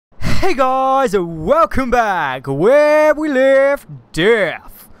Hey guys, welcome back where we left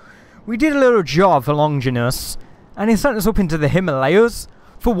Death. We did a little job for Longinus, and he sent us up into the Himalayas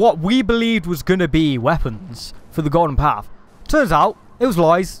for what we believed was going to be weapons for the Golden Path. Turns out, it was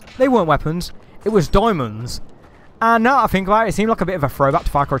lies. They weren't weapons. It was diamonds. And now I think about it, it seemed like a bit of a throwback to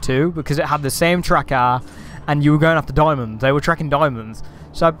Far Cry 2 because it had the same tracker and you were going after diamonds. They were tracking diamonds.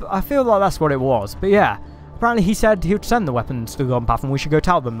 So I feel like that's what it was. But yeah. Apparently he said he would send the weapons to the Golden Path and we should go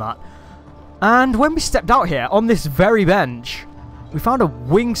tell them that. And when we stepped out here, on this very bench, we found a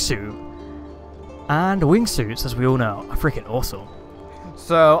wingsuit. And wingsuits, as we all know, are freaking awesome.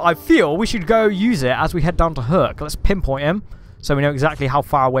 So I feel we should go use it as we head down to Hurk. Let's pinpoint him so we know exactly how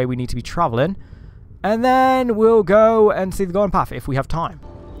far away we need to be travelling. And then we'll go and see the Golden Path if we have time.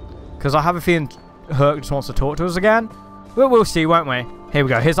 Because I have a feeling Hurk just wants to talk to us again. But we'll see, won't we? Here we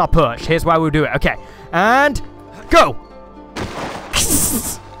go. Here's our perch. Here's where we'll do it. Okay. And go!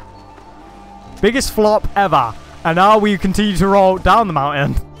 Biggest flop ever. And now we continue to roll down the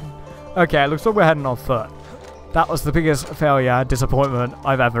mountain. Okay, looks like we're heading on foot. That was the biggest failure, disappointment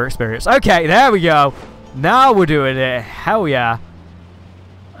I've ever experienced. Okay, there we go. Now we're doing it. Hell yeah.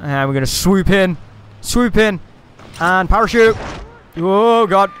 And we're going to swoop in. Swoop in. And parachute. Whoa,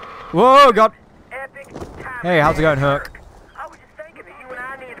 God. Whoa, God. Hey, how's it going, Hurk? I was just thinking that you and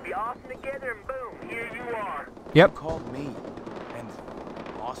I need to be awesome together, and boom, here you are. Yep. You called me and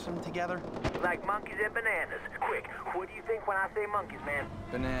awesome together? Like monkeys and bananas. Quick, what do you think when I say monkeys, man?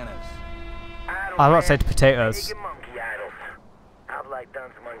 Bananas. Idols, I was about to man. say potatoes. Big monkey idols. I've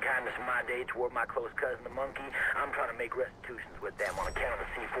done some unkindness in my day toward my close cousin, the monkey. I'm trying to make restitutions with them on account of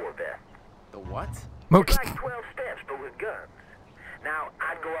the C4 vest. The what? Monkey. It's like 12 steps, but with guns. Now,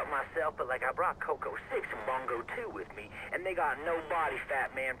 I'd go up myself, but I brought Coco 6 and Bongo 2 with me, and they got no body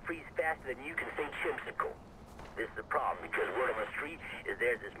fat, man, freeze faster than you can say chimsicle. This is the problem, because word on the street is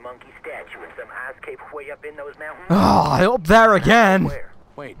there's this monkey statue in some ice cave way up in those mountains. Oh, up there again. Where?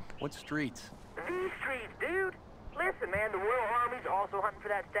 Wait, what streets? These streets, dude. Listen, man, the Royal Army's also hunting for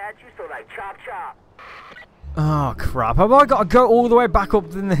that statue, so chop chop. Oh, crap. Have I got to go all the way back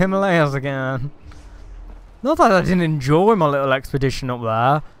up in the Himalayas again? Not that I didn't enjoy my little expedition up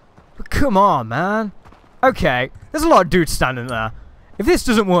there. But come on, man. Okay, there's a lot of dudes standing there. If this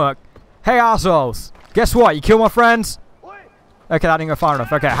doesn't work, hey, assholes. Guess what? You kill my friends? Okay, that didn't go far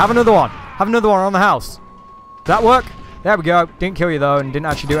enough. Okay, have another one. Have another one on the house. Did that work? There we go. Didn't kill you, though, and didn't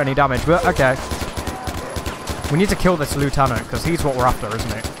actually do any damage. But, okay. We need to kill this lieutenant, because he's what we're after, isn't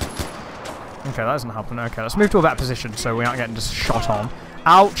he? Okay, that isn't happening. Okay, let's move to a better position so we aren't getting just shot on.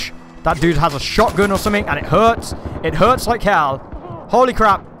 Ouch. That dude has a shotgun or something, and it hurts. It hurts like hell. Holy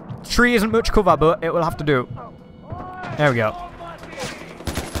crap. Tree isn't much cover, but it will have to do. There we go.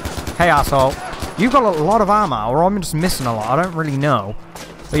 Hey, asshole. You've got a lot of armor, or I'm just missing a lot. I don't really know.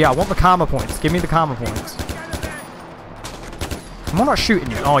 But yeah, I want the karma points. Give me the karma points. I'm not shooting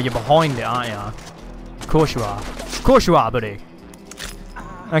you. Oh, you're behind it, aren't you? Of course you are. Of course you are, buddy.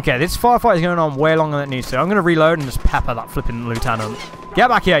 Okay, this firefight is going on way longer than it needs to. I'm going to reload and just pepper that flipping lieutenant. Get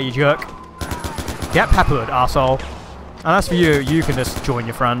back here, you jerk. Get peppered, arsehole. And as for you, you can just join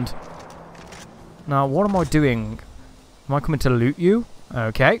your friend. Now, what am I doing? Am I coming to loot you?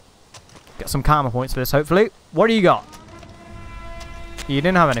 Okay. Get some karma points for this, hopefully. What do you got? You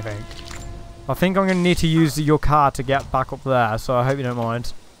didn't have anything. I think I'm going to need to use your car to get back up there, so I hope you don't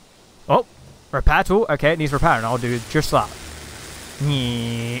mind. Oh, repair tool. Okay, it needs repairing. I'll do just that.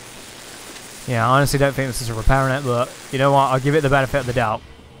 Yeah, I honestly don't think this is a repairing it, but you know what? I'll give it the benefit of the doubt.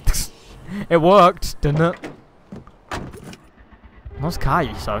 It worked, didn't it? What's car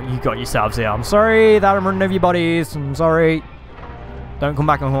you got yourselves here? I'm sorry that I'm running over your bodies. I'm sorry. Don't come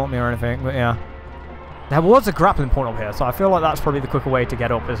back and haunt me or anything, but yeah. There was a grappling point up here, so I feel like that's probably the quicker way to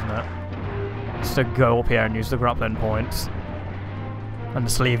get up, isn't it? Just to go up here and use the grappling points. And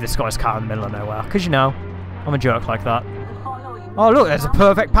just leave this guy's car in the middle of nowhere. Because, you know, I'm a jerk like that. Oh, look, there's a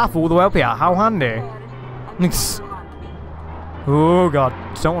perfect path all the way up here. How handy. Oh, God.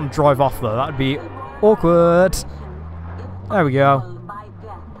 Don't want to drive off, though. That would be awkward. There we go.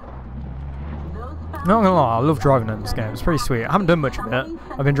 Not gonna lie, I love driving in this game. It's pretty sweet. I haven't done much of it.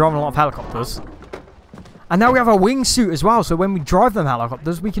 I've been driving a lot of helicopters. And now we have a wingsuit as well, so when we drive them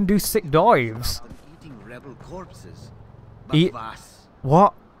helicopters, we can do sick dives. Eating rebel corpses. Eat...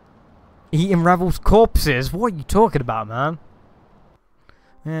 What? Eating rebels' corpses? What are you talking about, man?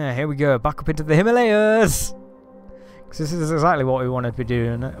 Yeah, here we go. Back up into the Himalayas. Because this is exactly what we wanted to be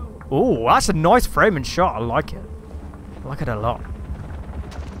doing. Oh, that's a nice framing shot. I like it. I like it a lot.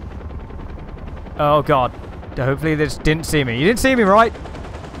 Oh, God. Hopefully they just didn't see me. You didn't see me, right?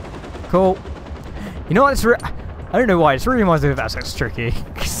 Cool. You know what? I don't know why. It's really reminds me of That's Tricky.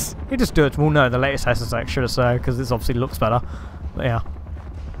 It just does. Well, no, the latest SSX should have said, because this obviously looks better. But yeah.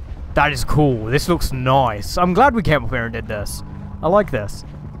 That is cool. This looks nice. I'm glad we came up here and did this. I like this.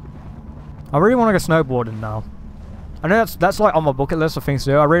 I really want to go snowboarding now. I know that's like on my bucket list of things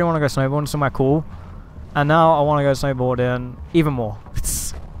to do. I really want to go snowboarding somewhere cool. And now I want to go snowboarding even more.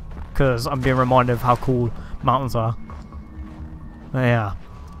 Because I'm being reminded of how cool mountains are. But yeah.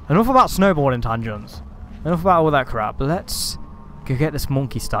 Enough about snowboarding tangents. Enough about all that crap. Let's go get this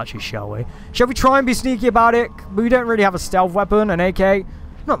monkey statue, shall we? Shall we try and be sneaky about it? We don't really have a stealth weapon, an AK.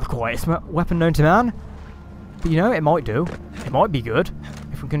 Not the quietest weapon known to man. But you know, it might do. It might be good.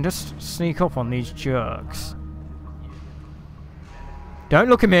 If we can just sneak up on these jerks. Don't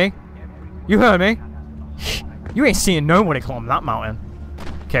look at me. You heard me. You ain't seeing nobody climb that mountain.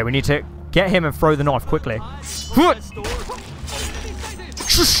 Okay, we need to get him and throw the knife quickly.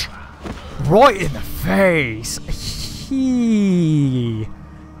 Right in the face.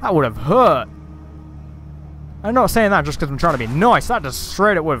 That would have hurt. I'm not saying that just because I'm trying to be nice. That just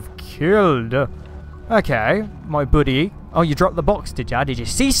straight up would have killed. Okay, my buddy. Oh, you dropped the box, did ya? Did you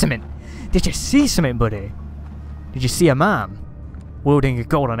see something? Did you see something, buddy? Did you see a man wielding a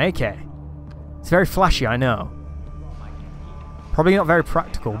golden AK? It's very flashy, I know. Probably not very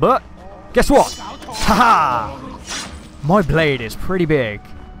practical, but guess what? Haha! My blade is pretty big.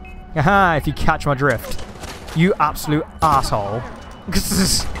 Haha, if you catch my drift. You absolute asshole.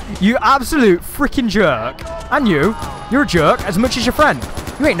 You absolute freaking jerk. And you're a jerk as much as your friend.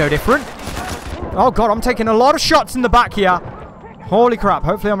 You ain't no different. Oh god, I'm taking a lot of shots in the back here. Holy crap,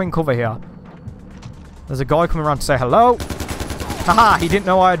 hopefully I'm in cover here. There's a guy coming around to say hello. Haha, he didn't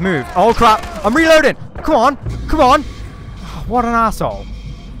know I had moved. Oh crap, I'm reloading. Come on, come on. Oh, what an asshole.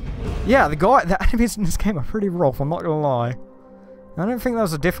 Yeah, the enemies in this game are pretty rough, I'm not gonna lie. I don't think that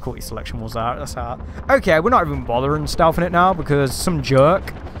was a difficulty selection, was that? That's how. Okay, we're not even bothering stealthing it now because some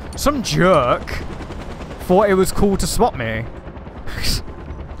jerk thought it was cool to spot me.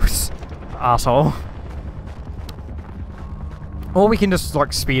 Asshole. Or we can just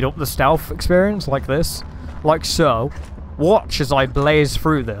like speed up the stealth experience like this. Like so. Watch as I blaze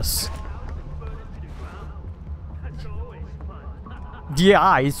through this.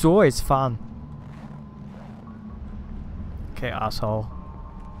 Yeah, it's always fun. Okay, asshole.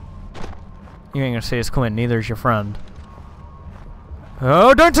 You ain't gonna see us coming, neither is your friend.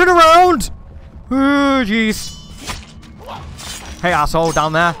 Oh, don't turn around! Oh, jeez. Hey, asshole,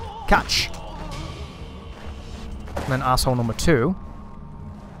 down there. Catch. And then asshole number 2.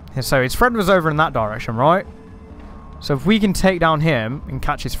 Yeah, so his friend was over in that direction, right? So if we can take down him and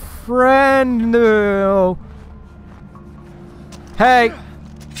catch his friend... No. Hey!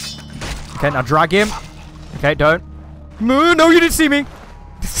 Okay, now drag him. Okay, don't. No, you didn't see me!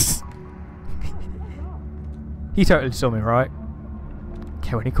 He totally saw me, right?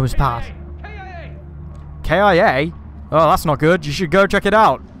 Okay, when he comes past. KIA? Oh, that's not good. You should go check it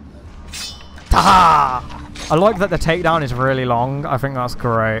out. Ta-ha! I like that the takedown is really long. I think that's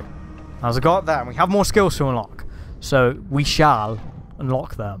great. As I got that, we have more skills to unlock. So, we shall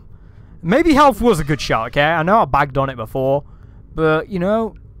unlock them. Maybe health was a good shout, okay? I know I bagged on it before. But, you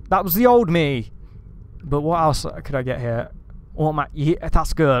know, that was the old me. But what else could I get here? Yeah,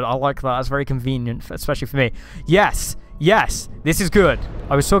 that's good. I like that. That's very convenient, especially for me. Yes, yes, this is good.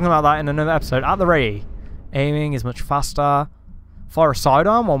 I was talking about that in another episode. At the ready. Aiming is much faster. Fire a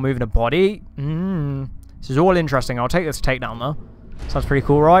sidearm while moving a body. This is all interesting. I'll take this takedown, though. Sounds pretty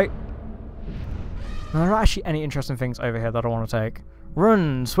cool, right? There are actually any interesting things over here that I want to take.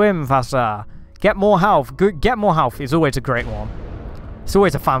 Run, swim faster. Get more health. Get more health is always a great one. It's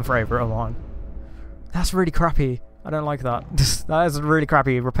always a fan favorite of mine. That's really crappy. I don't like that. That is really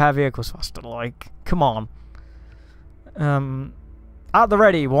crappy. Repair vehicles faster. Like, come on. At the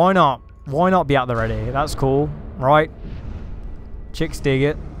ready. Why not? Why not be at the ready? That's cool, right? Chicks dig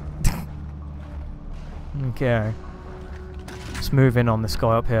it. Okay. Let's move in on this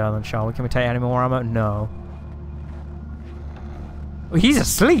guy up here then, shall we? Can we take any more ammo? No. Oh, he's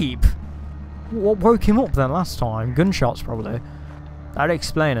asleep. What woke him up then last time? Gunshots, probably. That'd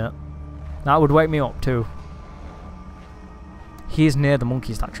explain it. That would wake me up, too. He is near the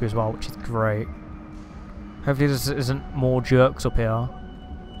monkey statue as well, which is great. Hopefully there isn't more jerks up here.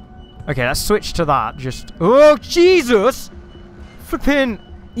 Okay, let's switch to that. Just... Oh, Jesus! Flipping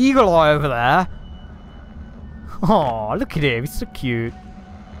eagle eye over there. Oh, look at him. He's so cute.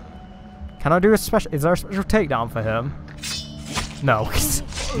 Can I do a special... Is there a special takedown for him? No.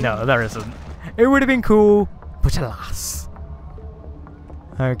 No, there isn't. It would have been cool, but alas.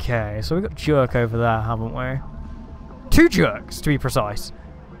 Okay, so we've got jerk over there, haven't we? 2 jerks, to be precise.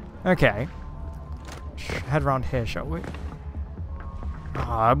 Okay. Head around here, shall we?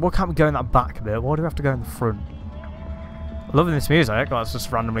 Why can't we go in that back bit? Why do we have to go in the front? Loving this music. That's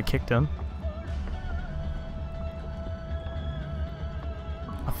just randomly kicked in.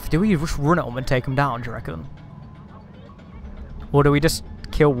 Do we just run at them and take them down, do you reckon? Or do we just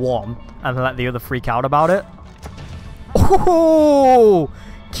kill one and let the other freak out about it? Oh!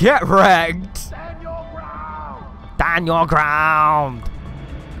 Get wrecked! Stand your ground! Stand your ground!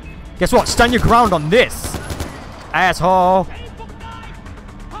 Guess what? Stand your ground on this! Asshole!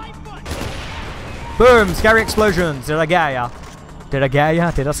 Boom! Scary explosions! Did I get ya? Did I get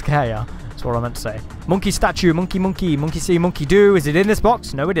ya? Did I scare ya? That's what I meant to say. Monkey statue, monkey, monkey, monkey see, monkey do. Is it in this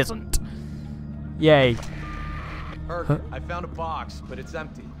box? No, it isn't. Yay. Hurk, I found a box, but it's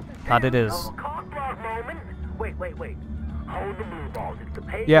empty. That it is. Oh, cock block moment. Wait. Hold the blue balls. It's the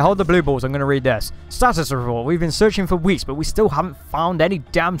page. Yeah, hold the blue balls. I'm going to read this. Status report. We've been searching for weeks, but we still haven't found any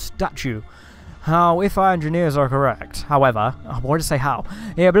damn statue. How, if our engineers are correct. However, why did I say how?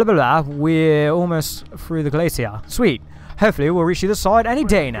 Yeah, blah, blah, blah. We're almost through the glacier. Sweet. Hopefully we'll reach the other side any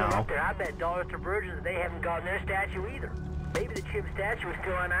day now. I bet dollars to virgins they haven't gotten their statue either. Maybe the chip statue is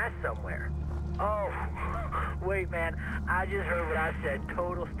still on ice somewhere. Oh, wait, man. I just heard what I said.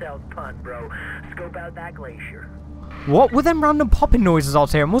 Total stealth pun, bro. Scope out that glacier. What were them random popping noises I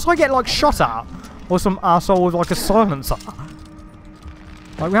was hearing? Was I getting like shot at? Or some asshole with like a silencer?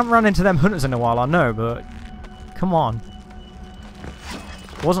 Like we haven't run into them hunters in a while, I know, but come on.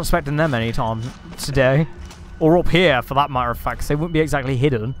 Wasn't expecting them anytime today. Or up here, for that matter of fact, 'cause they wouldn't be exactly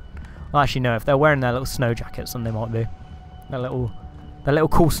hidden. Well, actually, no. If they're wearing their little snow jackets, then they might be. Their little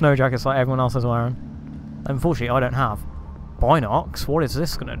cool snow jackets like everyone else is wearing. Unfortunately, I don't have. Binocs? What is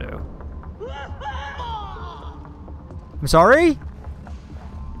this gonna do? I'm sorry?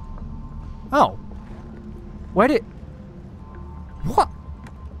 Oh. Where did... What?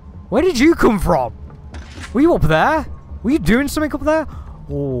 Where did you come from? Were you up there? Were you doing something up there?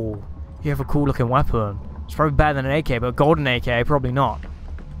 Oh, you have a cool looking weapon. It's probably better than an AK, but a golden AK, probably not.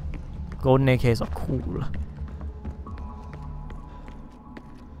 Golden AKs are cool.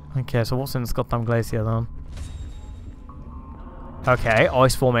 Okay, so what's in this goddamn glacier then? Okay,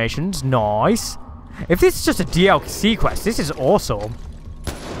 ice formations, nice. If this is just a DLC quest, this is awesome.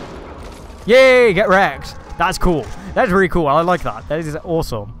 Yay, get wrecked. That's cool. That's really cool. I like that. That is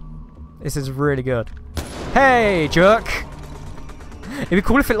awesome. This is really good. Hey, jerk. It'd be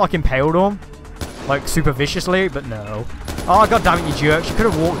cool if it like impaled him. Like super viciously, but no. Oh, god damn it, you jerks. You could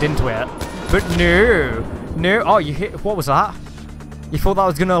have walked into it. But no. No. Oh, you hit. What was that? You thought that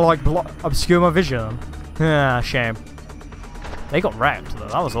was gonna like obscure my vision? Ah, shame. They got wrecked though.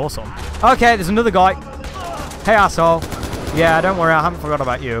 That was awesome. Okay, there's another guy. Hey, asshole. Yeah, don't worry. I haven't forgot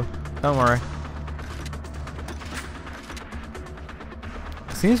about you. Don't worry.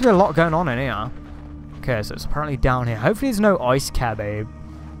 Seems to be a lot going on in here. Okay, so it's apparently down here. Hopefully there's no ice cabbage.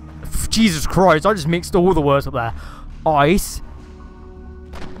 Jesus Christ, I just mixed all the words up there. Ice.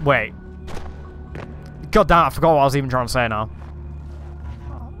 Wait. God damn, I forgot what I was even trying to say now.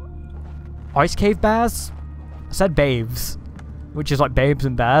 Ice cave bears? I said babes. Which is like babes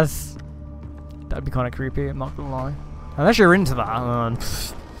and bears. That'd be kind of creepy, I'm not gonna lie. Unless you're into that, I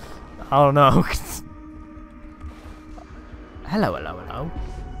don't know. Hello, hello, hello.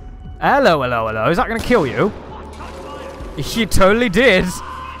 Hello, hello, hello. Is that gonna kill you? He totally did.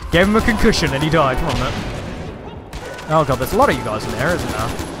 Gave him a concussion and he died from it. Oh god, there's a lot of you guys in there, isn't there?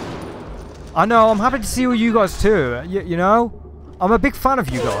 I know, I'm happy to see all you guys too. You know? I'm a big fan of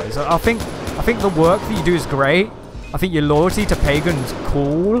you guys. I think the work that you do is great. I think your loyalty to Pagan's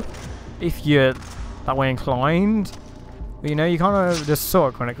cool. If you're that way inclined. But you know, you kind of just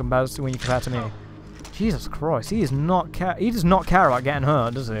suck when you compare to me. Jesus Christ, he does not care about getting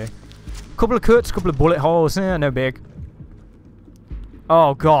hurt, does he? Couple of cuts, couple of bullet holes, no big.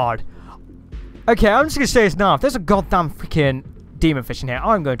 Oh god. Okay, I'm just gonna say this now. If there's a goddamn freaking demon fish in here,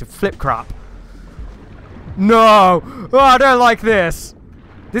 I'm going to flip crap. No! Oh, I don't like this.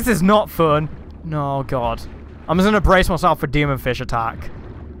 This is not fun. No, god. I'm just gonna brace myself for demon fish attack.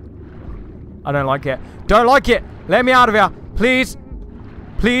 I don't like it. Don't like it! Let me out of here! Please!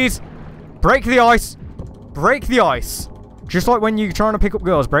 Please! Break the ice! Break the ice! Just like when you're trying to pick up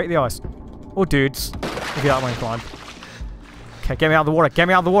girls, break the ice. Or dudes, if you're that way inclined. Okay, get me out of the water. Get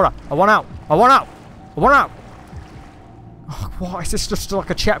me out of the water. I want out. I want out. I want out. Oh, what? Is this just like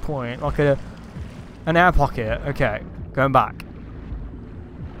a checkpoint? Like an air pocket? Okay, going back.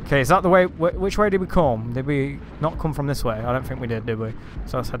 Okay, is that the way? Which way did we come? Did we not come from this way? I don't think we did we?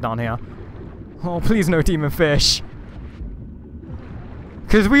 So let's head down here. Oh, please no demon fish.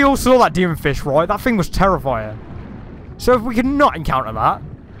 Because we all saw that demon fish, right? That thing was terrifying. So if we could not encounter that,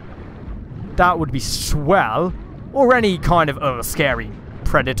 that would be swell. Or any kind of other scary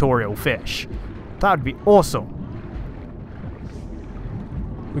predatorial fish. That would be awesome.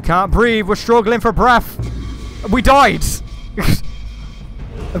 We can't breathe. We're struggling for breath. We died.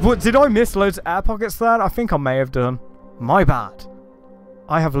 What, did I miss loads of air pockets there? I think I may have done. My bad.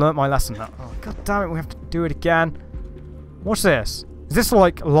 I have learnt my lesson now. Oh, God damn it. We have to do it again. What's this? Is this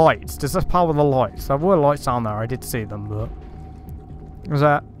like lights? Does this power the lights? There were lights down there. I did see them, but... Was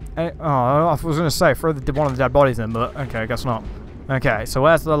that... Oh, I was going to say, throw one of the dead bodies in, but... Okay, I guess not. Okay, so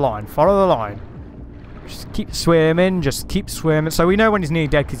where's the line? Follow the line. Just keep swimming. Just keep swimming. So we know when he's nearly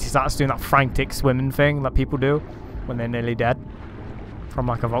dead because he starts doing that frantic swimming thing that people do when they're nearly dead. From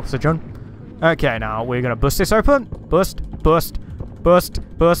lack of oxygen. Okay, now we're going to bust this open. Bust, bust,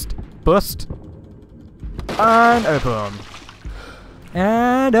 bust, bust, bust. And open.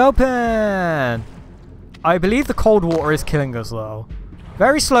 And open. I believe the cold water is killing us, though.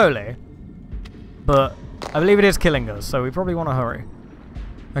 Very slowly. But I believe it is killing us, so we probably want to hurry.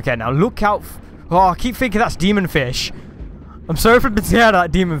 Okay, now look out. Oh, I keep thinking that's demon fish. I'm so flipping scared of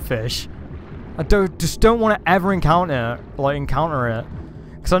that demon fish. I just don't want to ever encounter it.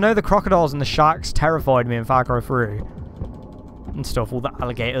 Because I know the crocodiles and the sharks terrified me in Far Cry 3. And stuff, all the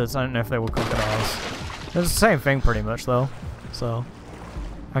alligators. I don't know if they were crocodiles. It's the same thing pretty much though. So,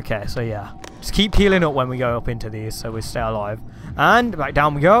 okay, so yeah. Just keep healing up when we go up into these so we stay alive. And back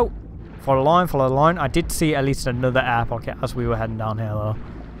down we go. Follow the line, follow the line. I did see at least another air pocket as we were heading down here though.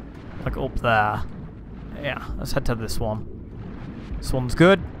 Like up there. Yeah, let's head to this one. This one's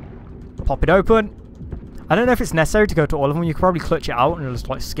good. Pop it open. I don't know if it's necessary to go to all of them. You could probably clutch it out and just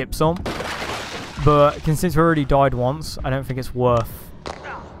like skip some. But since we already died once, I don't think it's worth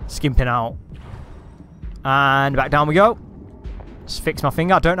skimping out. And back down we go. Just fix my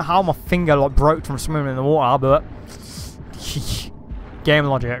finger. I don't know how my finger like broke from swimming in the water, but game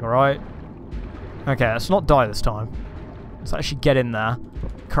logic, right? Okay, let's not die this time. Let's actually get in there.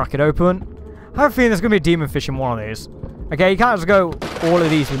 Crack it open. I have a feeling there's going to be a demon fish in one of these. Okay, you can't just go all of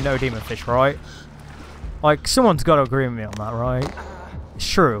these with no demon fish, right? Like, someone's got to agree with me on that, right? It's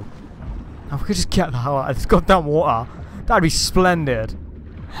true. Now, we could just get the hell out of this goddamn water. That'd be splendid.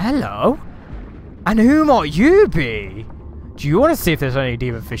 Hello? And who might you be? Do you want to see if there's any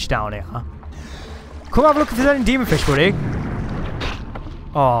demon fish down here? Come have a look if there's any demon fish, buddy.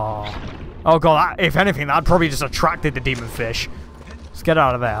 Oh. Oh, God. If anything, that probably just attracted the demon fish. Let's get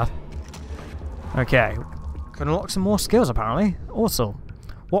out of there. Okay. Gonna unlock some more skills, apparently. Awesome.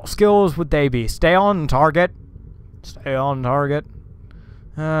 What skills would they be? Stay on target. Stay on target.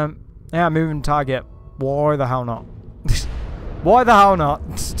 Yeah, moving target. Why the hell not? Why the hell not?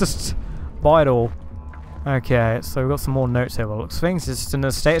 Just buy it all. Okay, so we've got some more notes here. Well, looks things. Is this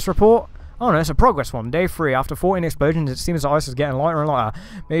another status report? Oh no, it's a progress one. Day 3. After 14 explosions, it seems the ice is getting lighter and lighter.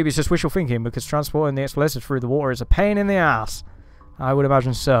 Maybe it's just wishful thinking because transporting the explosives through the water is a pain in the ass. I would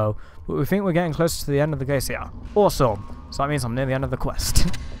imagine so. But we think we're getting closer to the end of the glacier. Awesome. So that means I'm near the end of the quest.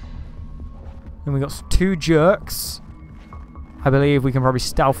 And we got 2 jerks. I believe we can probably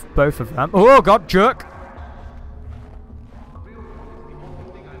stealth both of them. Oh god, jerk!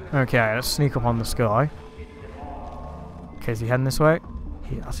 Okay, let's sneak up on this guy. Okay, is he heading this way?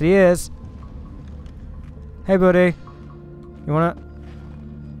 Yes, he is. Hey, buddy. You wanna...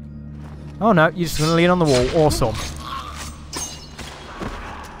 Oh no, you're just gonna lean on the wall. Awesome.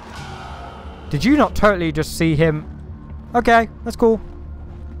 Did you not totally just see him? Okay, that's cool.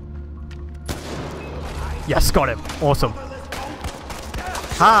 Yes, got him. Awesome.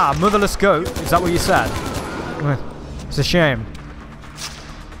 Ah, motherless goat. Is that what you said? It's a shame.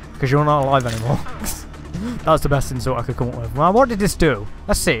 Because you're not alive anymore. That was the best insult I could come up with. Well, what did this do?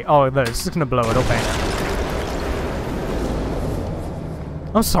 Let's see. Oh, no, it's just going to blow it up, ain't it?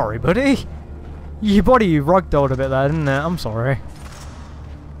 I'm sorry, buddy. Your body ragdolled a bit there, didn't it? I'm sorry.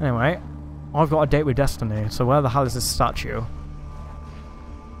 Anyway, I've got a date with Destiny, so where the hell is this statue?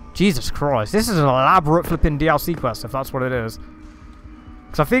 Jesus Christ, this is an elaborate flipping DLC quest, if that's what it is.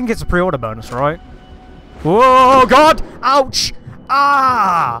 Because I think it's a pre-order bonus, right? Whoa, God! Ouch!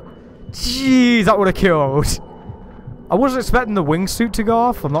 Ah! Jeez, that would have killed. I wasn't expecting the wingsuit to go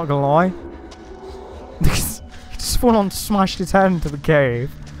off, I'm not gonna lie. He just full on smashed his head into the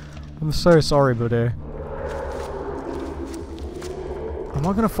cave. I'm so sorry, buddy. Am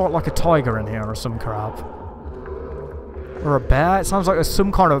I gonna fight like a tiger in here or some crap? Or a bear? It sounds like there's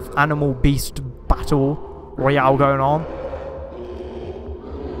some kind of animal beast battle royale going on.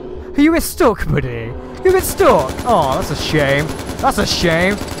 Are you a bit stuck, buddy? You're a bit stuck? Oh, that's a shame. That's a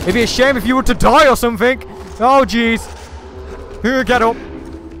shame. It'd be a shame if you were to die or something. Oh, jeez. Here, get up.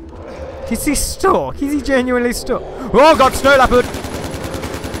 Is he stuck? Is he genuinely stuck? Oh, God, snow leopard.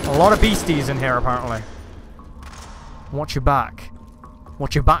 A lot of beasties in here, apparently. Watch your back.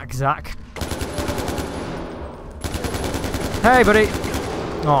 Watch your back, Zach. Hey, buddy.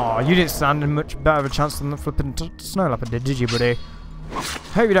 Oh, you didn't stand in much better of a chance than the flipping snow leopard did you, buddy?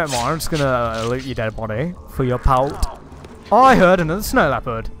 Hope you don't mind. I'm just gonna loot your dead body for your pelt. Oh, I heard another snow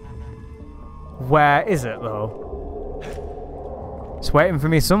leopard. Where is it, though? It's waiting for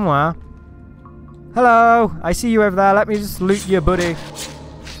me somewhere. Hello, I see you over there. Let me just loot your buddy.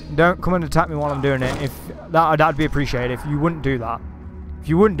 Don't come and attack me while I'm doing it. If that'd be appreciated. If you wouldn't do that. If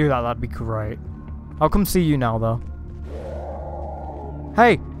you wouldn't do that, that'd be great. I'll come see you now, though.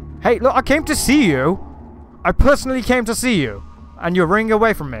 Hey, hey, look, I came to see you. I personally came to see you. And you're running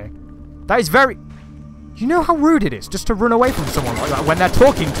away from me. That is very... You know how rude it is just to run away from someone like that when they're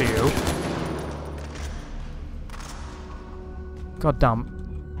talking to you? God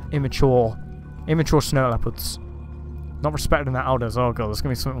damn. Immature snow leopards. Not respecting their elders. Oh god, there's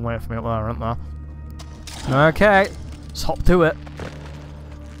going to be something waiting for me up there, isn't there? Okay. Let's hop to it.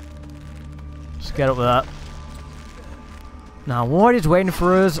 Let's get up there. Now, what is waiting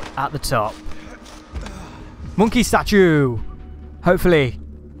for us at the top? Monkey statue! Hopefully.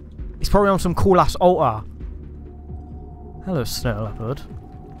 He's probably on some cool-ass altar. Hello, snow leopard.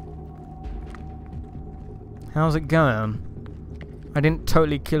 How's it going? I didn't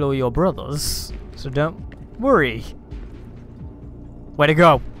totally kill all your brothers, so don't worry. Where'd it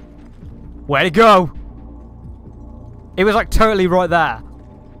go? Where'd it go? It was like totally right there.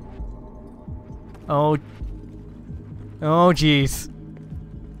 Oh. Oh, jeez.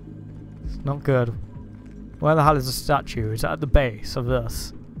 It's not good. Where the hell is the statue? Is it at the base of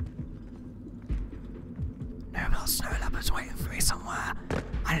this? No, that snow leopard's waiting for me somewhere.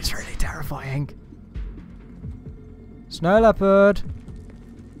 And it's really terrifying. Snow leopard.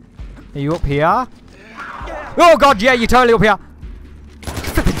 Are you up here? Oh god, yeah, you're totally up here. You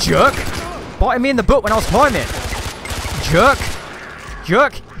flipping jerk. Biting me in the butt when I was climbing. Jerk.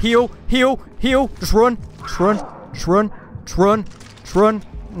 Jerk. Heal. Heal. Heal. Just run. Just run. Just run. Just run. Just run.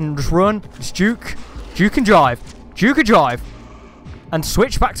 Just run. Just juke. Juke and drive. Juke and drive. And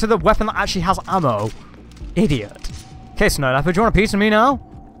switch back to the weapon that actually has ammo. Idiot. Okay, Snow Leopard, do you want a piece of me now?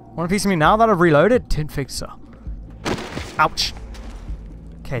 Want a piece of me now that I've reloaded? Didn't think so. Ouch.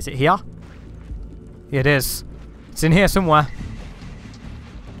 Okay, is it here? Yeah, it is. It's in here somewhere.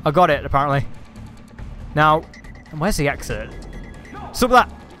 I got it, apparently. Now, where's the exit? What's up with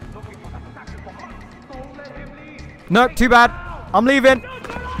that? Nope, too bad. I'm leaving.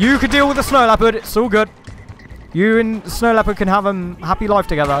 You could deal with the Snow Leopard. It's all good. You and the Snow Leopard can have a happy life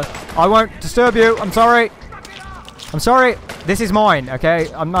together. I won't disturb you. I'm sorry. I'm sorry. This is mine, okay?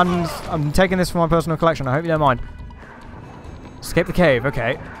 I'm taking this for my personal collection. I hope you don't mind. Escape the cave.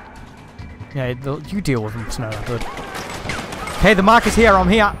 Okay. Yeah, you deal with them, Snow Leopard. Okay, the mark is here. I'm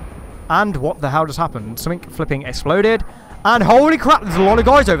here. And what the hell just happened? Something flipping exploded. And holy crap, there's a lot of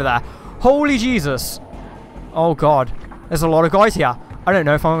guys over there. Holy Jesus. Oh, God. There's a lot of guys here. I don't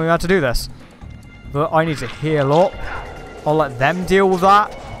know if I'm going to be able to do this. But I need to heal up. I'll let them deal with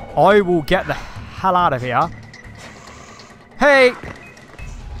that. I will get the hell out of here. Hey!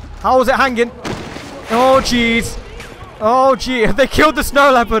 How is it hanging? Oh, jeez. Oh, gee. They killed the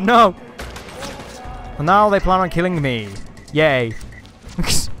Snow Leopard. No. And now they plan on killing me. Yay.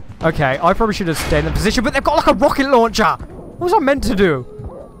 Okay, I probably should have stayed in the position, but they've got like a rocket launcher. What was I meant to do?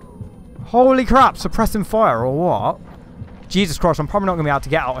 Holy crap, suppressing fire or what? Jesus Christ, I'm probably not going to be able to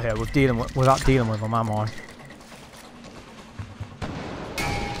get out here without dealing with them, am I?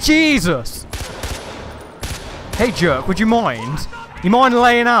 Jesus! Hey, jerk, would you mind? You mind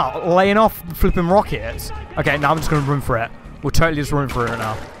laying off flipping rockets? Okay, now I'm just going to run for it. We'll totally just run for it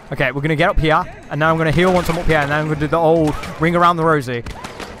now. Okay, we're going to get up here, and now I'm going to heal once I'm up here, and then I'm going to do the old ring around the rosy.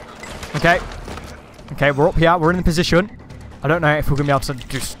 Okay. Okay, we're up here. We're in the position. I don't know if we're going to be able to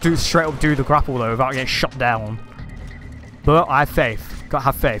just straight up do the grapple, though, without getting shot down. But I have faith. Gotta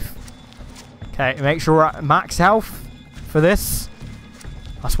have faith. Okay, make sure we're at max health for this.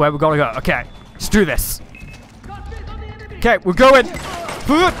 That's where we've got to go. Okay, let's do this. Okay, we're going.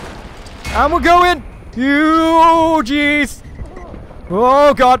 And we're going. You, jeez.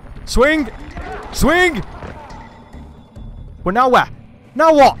 Oh, God. Swing. Swing. Well, now where?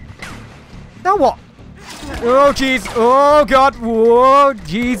 Now what? Now what? Oh, jeez. Oh, God. Whoa,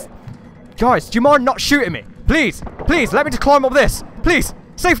 jeez. Guys, do you mind not shooting me? Please. Please, let me just climb up this. Please.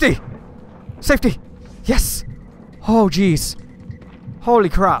 Safety. Safety. Yes. Oh, jeez. Holy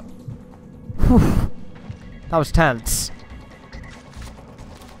crap. Whew. That was tense.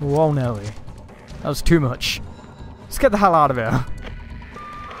 Whoa, Nelly. That was too much. Let's get the hell out of here.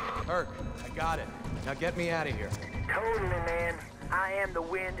 Hurk, I got it. Now get me out of here. Totally, man. I am the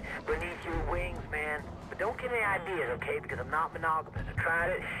wind beneath your wings, man. But don't get any ideas, okay? Because I'm not monogamous. I tried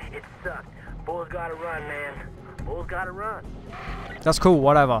it. It sucked. Bulls gotta run, man. Bulls gotta run. That's cool,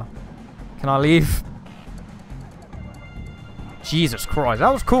 whatever. Can I leave? Jesus Christ,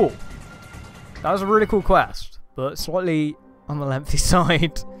 that was cool. That was a really cool quest, but slightly on the lengthy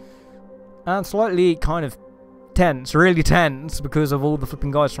side. And slightly kind of tense, really tense, because of all the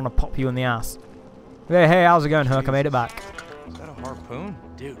flipping guys trying to pop you in the ass. Hey, how's it going, Hurk? I made it back. Is that a harpoon?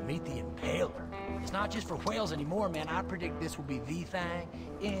 Dude, meet the Impaler. It's not just for whales anymore, man. I predict this will be the thing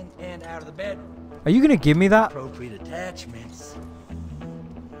in and out of the bedroom. Are you gonna give me that? Appropriate attachments.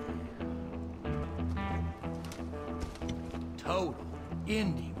 Total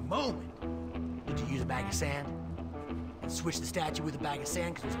indie moment. Did you use a bag of sand? And switch the statue with a bag of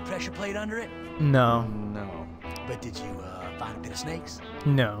sand because there's a pressure plate under it? No. No. But did you find a pit of snakes?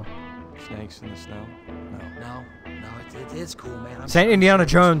 No. Snakes in the snow? No. No, it's cool, man. This ain't Indiana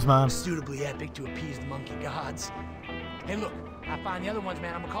Jones, man. Suitably epic to appease the monkey gods. Hey, look, I find the other ones,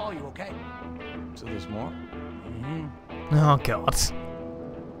 man. I'm gonna call you, okay? So there's more? Mm-hmm. Oh, God.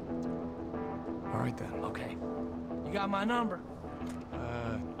 All right then. Okay. You got my number?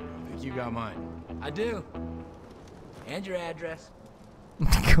 I think you got mine. I do. And your address.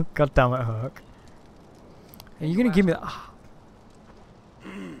 God damn it, Hurk. Are you gonna give me that?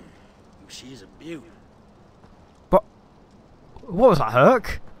 She's a beaut. But what was that,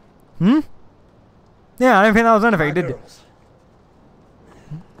 Hurk? Yeah, I don't think that was anything, did it?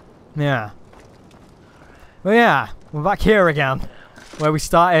 Yeah. Well, yeah, we're back here again, where we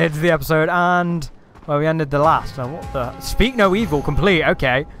started the episode and where we ended the last. So what the? Speak no evil, complete.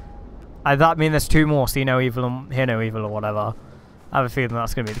 Okay. That means there's two more. See no evil and hear no evil or whatever. I have a feeling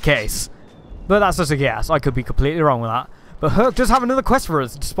that's going to be the case. But that's just a guess. I could be completely wrong with that. But Hurk does have another quest for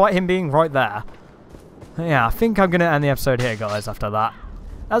us, despite him being right there. Yeah, I think I'm going to end the episode here, guys, after that.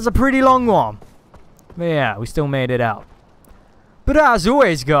 That's a pretty long one. But yeah, we still made it out. But as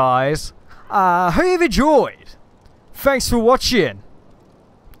always, guys, I hope you've enjoyed. Thanks for watching.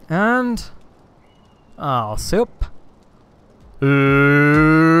 And I'll sip.